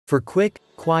for quick,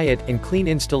 quiet, and clean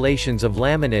installations of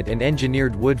laminate and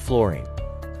engineered wood flooring.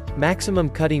 Maximum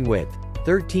cutting width,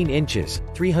 13 inches,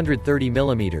 330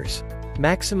 millimeters.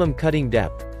 Maximum cutting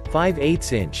depth,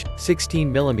 5/8 inch, 16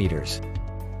 millimeters.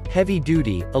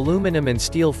 Heavy-duty, aluminum and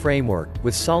steel framework,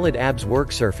 with solid ABS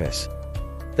work surface.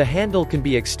 The handle can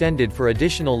be extended for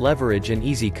additional leverage and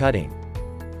easy cutting.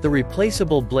 The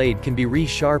replaceable blade can be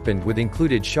re-sharpened with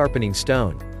included sharpening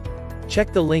stone.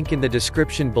 Check the link in the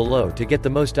description below to get the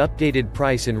most updated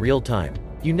price in real time.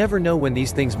 You never know when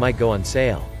these things might go on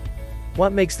sale.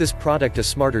 What makes this product a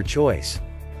smarter choice?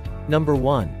 Number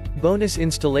 1. Bonus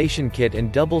installation kit and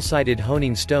double-sided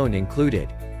honing stone included.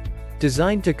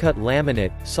 Designed to cut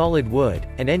laminate, solid wood,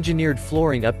 and engineered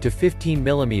flooring up to 15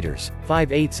 millimeters,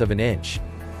 5/8 of an inch.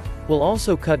 Will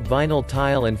also cut vinyl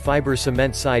tile and fiber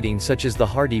cement siding such as the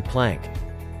hardy plank.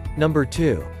 Number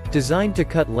 2. Designed to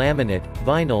cut laminate,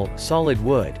 vinyl, solid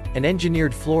wood, and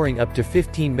engineered flooring up to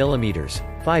 15 millimeters,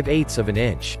 5/8 of an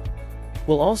inch.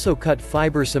 Will also cut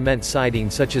fiber cement siding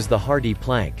such as the hardy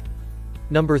plank.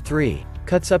 Number 3.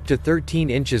 Cuts up to 13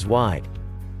 inches wide.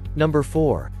 Number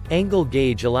 4. Angle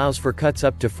gauge allows for cuts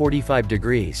up to 45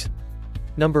 degrees.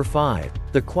 Number 5.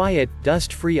 The quiet,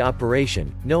 dust-free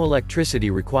operation, no electricity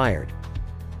required.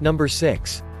 Number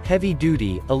 6.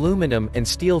 Heavy-duty, aluminum and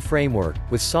steel framework,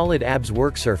 with solid ABS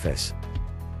work surface.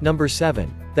 Number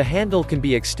 7. The handle can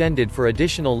be extended for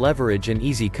additional leverage and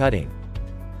easy cutting.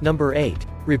 Number 8.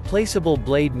 Replaceable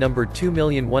blade. Number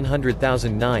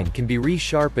 2,100,009 can be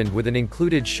re-sharpened with an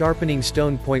included sharpening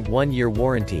stone. 1-year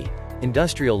warranty.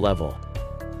 Industrial level.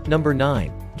 Number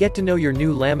 9. Get to know your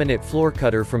new laminate floor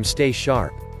cutter from Stay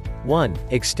Sharp. 1.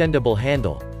 Extendable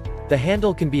handle. The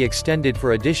handle can be extended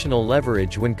for additional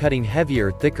leverage when cutting heavier,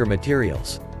 thicker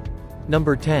materials.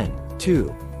 Number 10.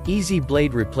 2. Easy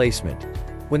blade replacement.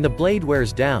 When the blade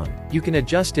wears down, you can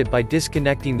adjust it by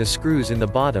disconnecting the screws in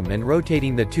the bottom and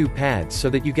rotating the two pads so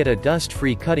that you get a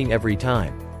dust-free cutting every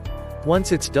time.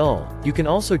 Once it's dull, you can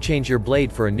also change your blade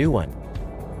for a new one.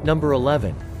 Number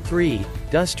 11. 3.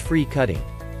 Dust-free cutting.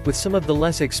 With some of the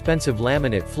less expensive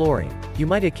laminate flooring, you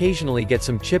might occasionally get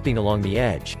some chipping along the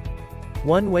edge.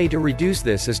 One way to reduce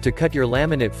this is to cut your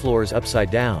laminate floors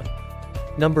upside down.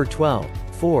 Number 12.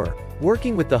 4.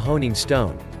 Working with the honing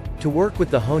stone. To work with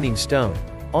the honing stone,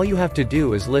 all you have to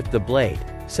do is lift the blade,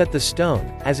 set the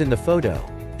stone, as in the photo,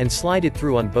 and slide it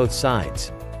through on both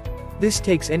sides. This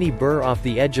takes any burr off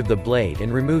the edge of the blade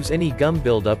and removes any gum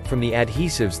buildup from the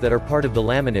adhesives that are part of the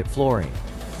laminate flooring.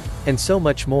 And so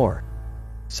much more.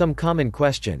 Some common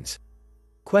questions.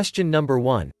 Question number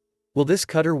 1. Will this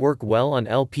cutter work well on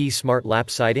LP Smart Lap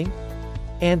siding?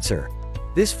 Answer.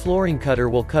 This flooring cutter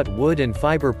will cut wood and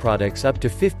fiber products up to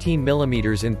 15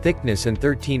 millimeters in thickness and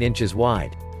 13 inches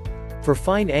wide. For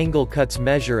fine angle cuts,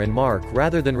 measure and mark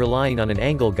rather than relying on an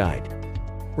angle guide.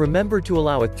 Remember to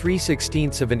allow a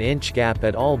 3/16 of an inch gap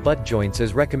at all butt joints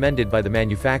as recommended by the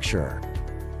manufacturer.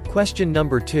 Question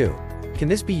number 2. Can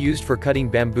this be used for cutting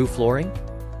bamboo flooring?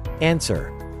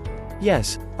 Answer.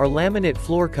 Yes, our laminate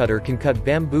floor cutter can cut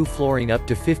bamboo flooring up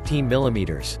to 15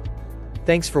 millimeters.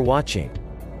 Thanks for watching.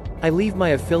 I leave my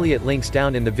affiliate links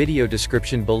down in the video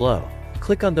description below.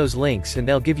 Click on those links and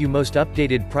they'll give you most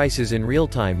updated prices in real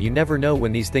time. You never know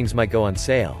when these things might go on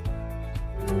sale.